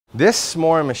This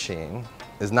s'more machine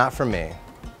is not for me,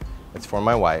 it's for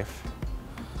my wife,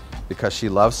 because she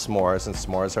loves s'mores and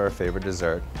s'mores are her favorite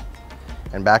dessert.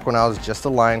 And back when I was just a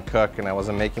line cook and I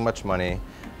wasn't making much money,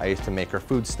 I used to make her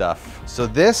food stuff. So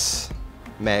this,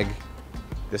 Meg,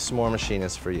 this s'more machine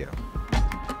is for you.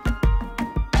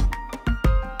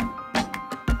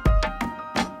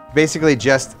 Basically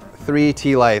just 3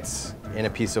 tea lights in a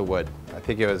piece of wood. I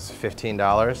think it was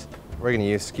 $15. We're gonna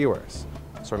use skewers.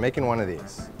 So we're making one of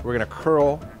these. We're gonna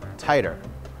curl tighter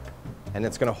and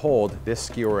it's gonna hold this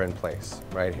skewer in place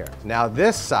right here. Now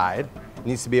this side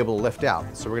needs to be able to lift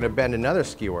out. So we're gonna bend another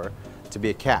skewer to be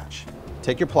a catch.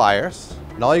 Take your pliers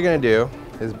and all you're gonna do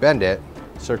is bend it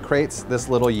so it creates this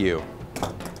little U,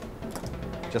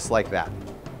 just like that.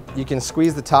 You can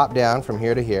squeeze the top down from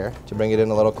here to here to bring it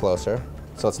in a little closer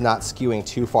so it's not skewing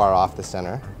too far off the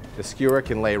center. The skewer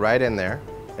can lay right in there,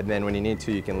 and then when you need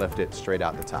to, you can lift it straight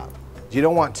out the top. You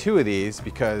don't want 2 of these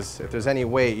because if there's any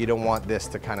weight, you don't want this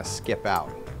to kind of skip out,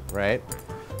 right?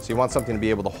 So you want something to be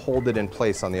able to hold it in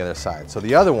place on the other side. So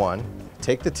the other one,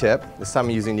 take the tip, this time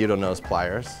I'm using needle nose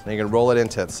pliers, and you're gonna roll it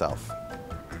into itself.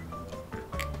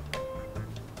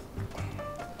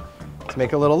 To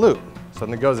make a little loop. So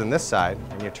when it goes in this side,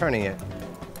 and you're turning it,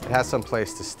 it has some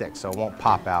place to stick so it won't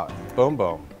pop out. Boom,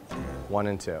 boom, 1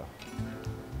 and 2.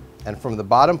 And from the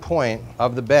bottom point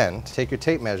of the bend, take your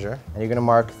tape measure and you're gonna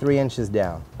mark 3 inches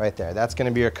down, right there. That's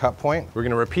gonna be your cut point. We're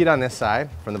gonna repeat on this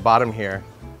side, from the bottom here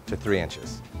to 3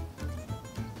 inches.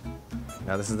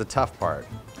 Now this is the tough part.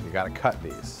 You gotta cut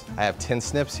these. I have tin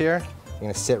snips here. You're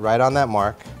gonna sit right on that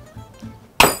mark.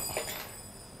 And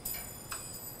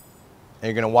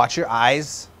you're gonna watch your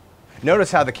eyes.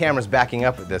 Notice how the camera's backing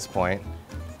up at this point.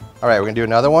 All right, we're gonna do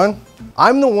another one.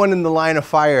 I'm the one in the line of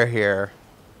fire here.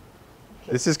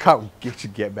 This is cut. You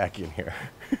should get back in here.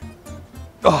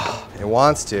 Oh, it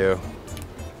wants to.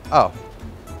 Oh,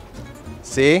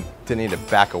 see? Didn't need to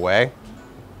back away.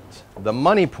 The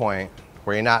money point,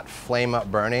 where you're not flame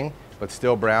up burning, but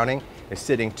still browning, is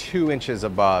sitting 2 inches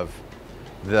above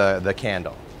the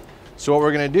candle. So what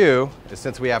we're gonna do is,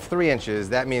 since we have 3 inches,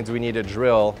 that means we need to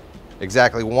drill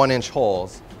exactly 1-inch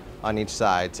holes on each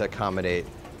side to accommodate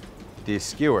these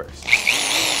skewers.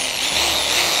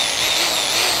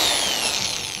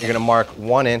 You're gonna mark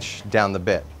 1 inch down the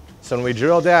bit. So when we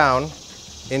drill down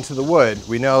into the wood,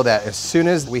 we know that as soon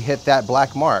as we hit that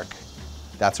black mark,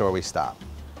 that's where we stop.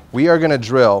 We are gonna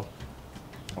drill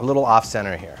a little off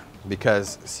center here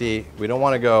because, see, we don't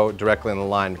wanna go directly in the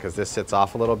line because this sits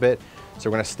off a little bit.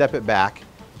 So we're gonna step it back,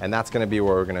 and that's gonna be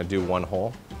where we're gonna do 1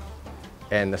 hole.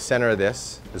 And the center of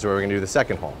this is where we're gonna do the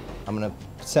 2nd hole. I'm gonna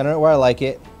center it where I like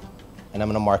it, and I'm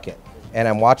gonna mark it. And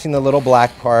I'm watching the little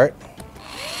black part.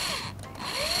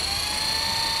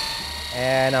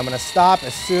 And I'm gonna stop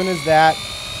as soon as that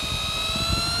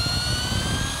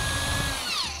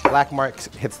black mark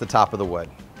hits the top of the wood,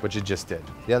 which it just did.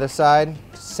 The other side,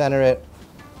 center it,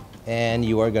 and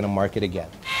you are gonna mark it again.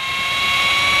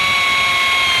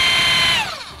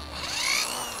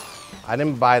 I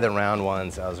didn't buy the round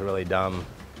ones. I was really dumb.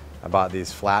 I bought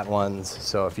these flat ones.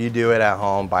 So if you do it at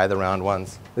home, buy the round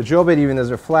ones. The drill bit, even though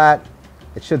they're flat,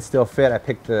 it should still fit. I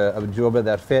picked a drill bit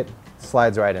that fit,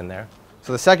 slides right in there.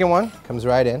 So the 2nd one comes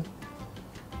right in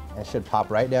and should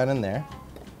pop right down in there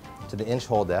to the inch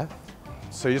hole depth.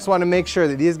 So you just want to make sure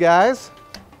that these guys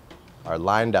are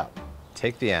lined up.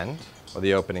 Take the end where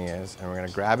the opening is, and we're going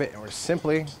to grab it, and we're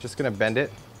simply just going to bend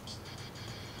it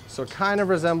so it kind of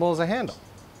resembles a handle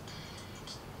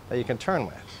that you can turn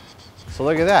with. So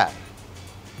look at that.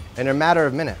 In a matter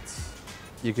of minutes,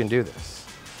 you can do this.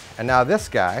 And now this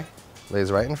guy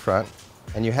lays right in front,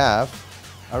 and you have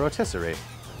a rotisserie.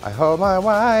 I hope my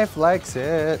wife likes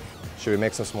it. Should we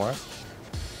make some s'mores?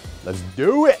 Let's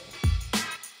do it!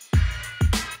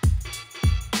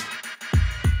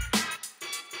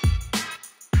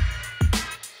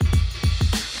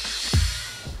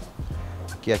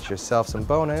 Get yourself some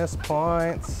bonus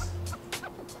points.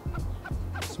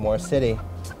 S'more City.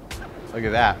 Look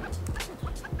at that.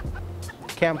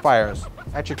 Campfires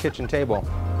at your kitchen table.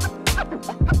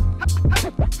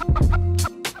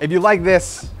 If you like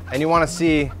this and you want to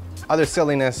see other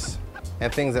silliness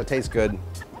and things that taste good,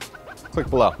 click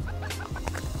below.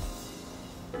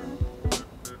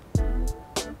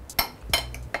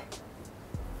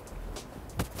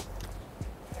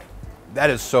 That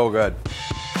is so good.